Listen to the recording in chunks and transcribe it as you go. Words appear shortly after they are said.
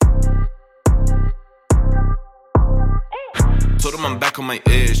time I'm back on my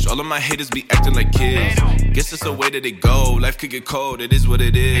ish. All of my haters be acting like kids. Guess it's the way that it go. Life could get cold, it is what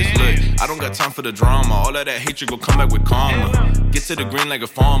it is. Look, I don't got time for the drama. All of that hatred gon' come back with karma. Get to the green like a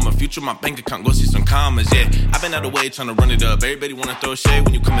farmer. Future my bank account, go see some commas, yeah. I've been out of the way trying to run it up. Everybody wanna throw shade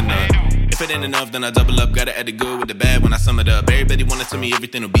when you coming up. If it ain't enough, then I double up. Gotta add the good with the bad when I sum it up. Everybody wanna tell me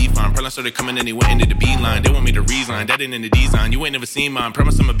everything will be fine. Probably started coming and they went into the beeline. They want me to resign, that ain't in the design. You ain't never seen mine,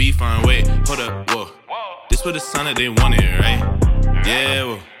 promise I'ma be fine. Wait, hold up, whoa. This was the sign that they wanted, right? Yeah,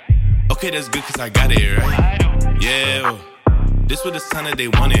 whoa. Okay, that's good cause I got it, right? Yeah, whoa. This was the sign that they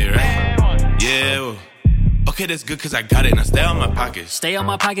wanted, right? Yeah, whoa. Okay, that's good cause I got it, now stay on my pocket. Stay on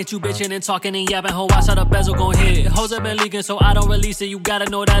my pocket, you bitchin' and talking and yapping. Ho, watch how the bezel gon' hit. Hoes have been leaking, so I don't release it. You gotta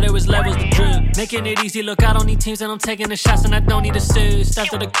know that there is levels to drip. Making it easy, look, I don't need teams and I'm taking the shots and I don't need assists.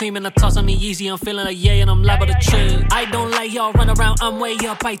 After the cream and I toss on the easy, I'm feeling like yeah and I'm liable to trip. I don't like y'all run around, I'm way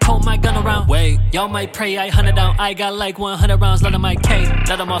up, I told my gun around. Wait, y'all might pray, I 100 down. I got like 100 rounds, let them my K,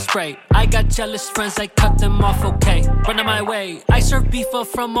 let them all spray. I got jealous friends, I cut them off, okay. Running my way, I serve beef up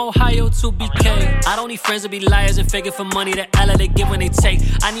from Ohio to BK. I don't need friends to be liars and fake for money, the Allah they give when they take.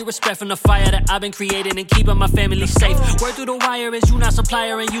 I need respect from the fire that I've been creating and keeping my family safe. Word through the wire is you not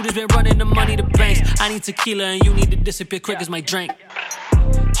supplier and you just been running the money to banks. I need tequila and you need to disappear quick as my drink.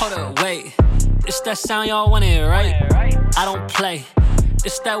 Hold up, wait. It's that sound y'all want it, right? I don't play.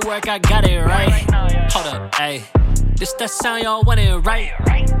 It's that work, I got it, right? Hold up, ayy. It's that sound y'all want it, right?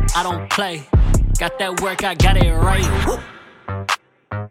 I don't play. Got that work, I got it, right?